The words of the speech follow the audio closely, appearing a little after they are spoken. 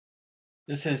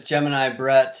This is Gemini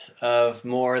Brett of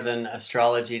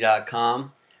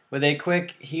morethan.astrology.com with a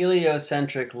quick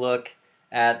heliocentric look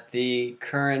at the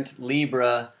current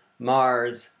Libra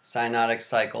Mars Synodic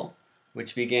Cycle,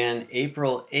 which began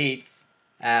April 8th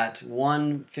at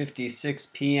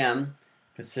 1:56 p.m.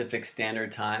 Pacific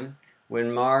Standard Time,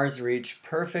 when Mars reached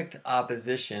perfect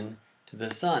opposition to the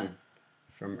Sun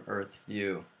from Earth's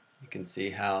view. You can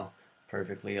see how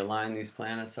perfectly aligned these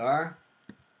planets are.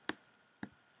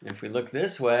 If we look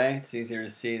this way, it's easier to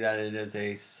see that it is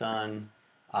a Sun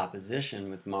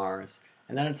opposition with Mars,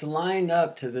 and that it's lined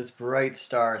up to this bright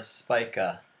star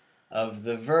Spica of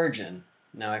the Virgin.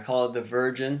 Now I call it the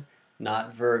Virgin,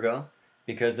 not Virgo,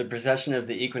 because the precession of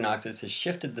the equinoxes has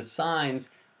shifted the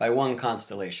signs by one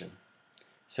constellation.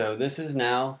 So this is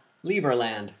now Libra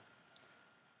land,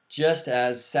 just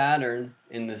as Saturn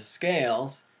in the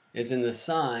scales is in the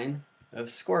sign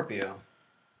of Scorpio.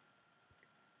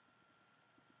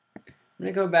 I'm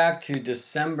going to go back to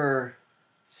December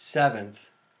 7th.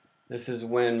 This is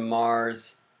when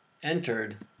Mars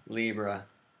entered Libra.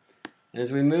 And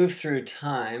as we move through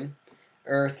time,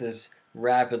 Earth is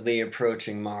rapidly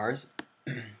approaching Mars.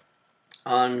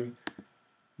 On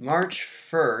March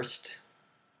 1st,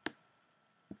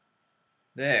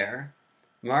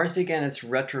 Mars began its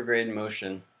retrograde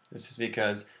motion. This is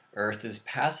because Earth is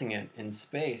passing it in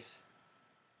space.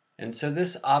 And so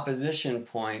this opposition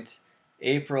point,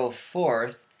 April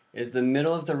 4th, is the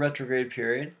middle of the retrograde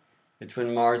period. It's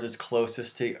when Mars is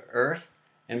closest to Earth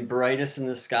and brightest in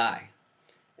the sky.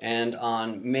 And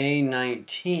on May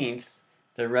 19th,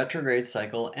 the retrograde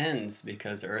cycle ends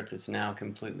because Earth is now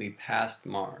completely past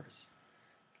Mars.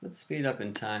 Let's speed up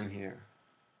in time here.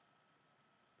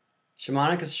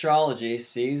 Shamanic astrology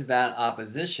sees that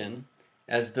opposition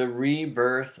as the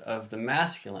rebirth of the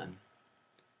masculine.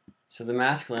 So the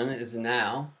masculine is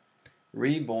now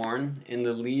reborn in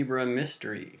the Libra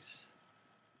mysteries.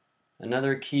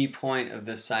 Another key point of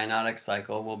this synodic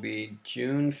cycle will be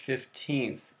June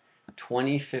 15th,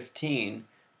 2015,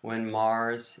 when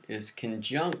Mars is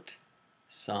conjunct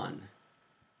Sun.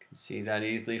 You can see that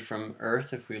easily from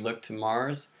Earth if we look to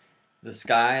Mars, the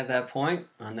sky at that point,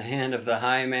 on the hand of the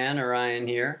high man, Orion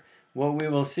here. What we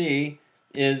will see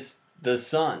is the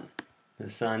Sun. The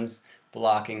Sun's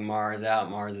blocking Mars out.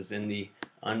 Mars is in the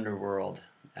underworld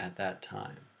at that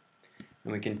time.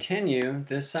 And we continue,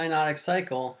 this synodic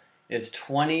cycle is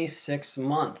 26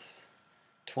 months.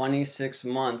 26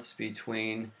 months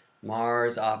between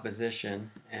Mars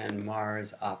opposition and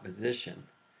Mars opposition.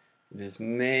 It is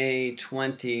May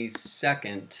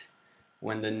 22nd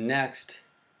when the next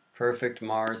perfect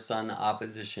Mars-Sun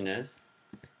opposition is.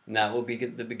 And that will be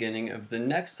the beginning of the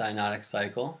next synodic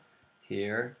cycle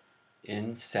here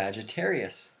in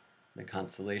Sagittarius, the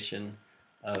constellation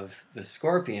of the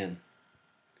Scorpion.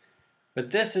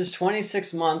 But this is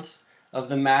 26 months of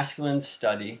the masculine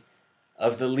study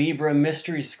of the Libra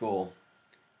Mystery School.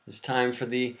 It's time for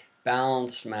the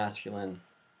balanced masculine,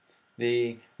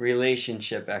 the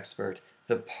relationship expert,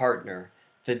 the partner,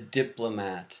 the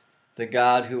diplomat, the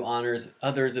God who honors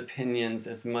others' opinions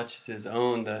as much as his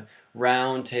own, the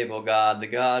round table God, the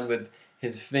God with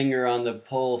his finger on the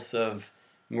pulse of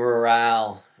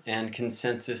morale and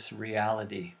consensus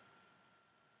reality.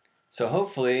 So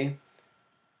hopefully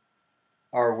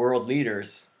our world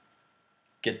leaders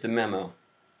get the memo.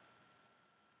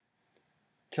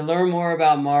 To learn more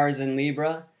about Mars in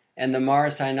Libra and the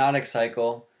Mars Synodic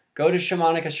Cycle, go to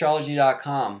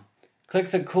shamanicastrology.com.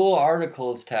 Click the Cool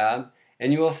Articles tab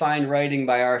and you will find writing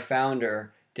by our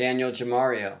founder, Daniel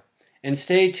Gemario. And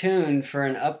stay tuned for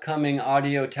an upcoming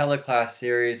audio teleclass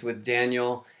series with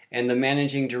Daniel and the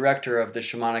managing director of the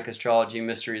Shamanic Astrology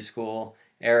Mystery School,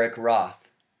 Eric Roth.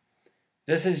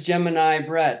 This is Gemini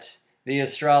Brett, the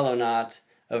Astrolonaut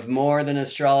of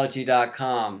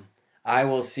morethan.astrology.com. I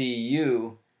will see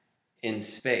you in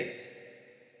space.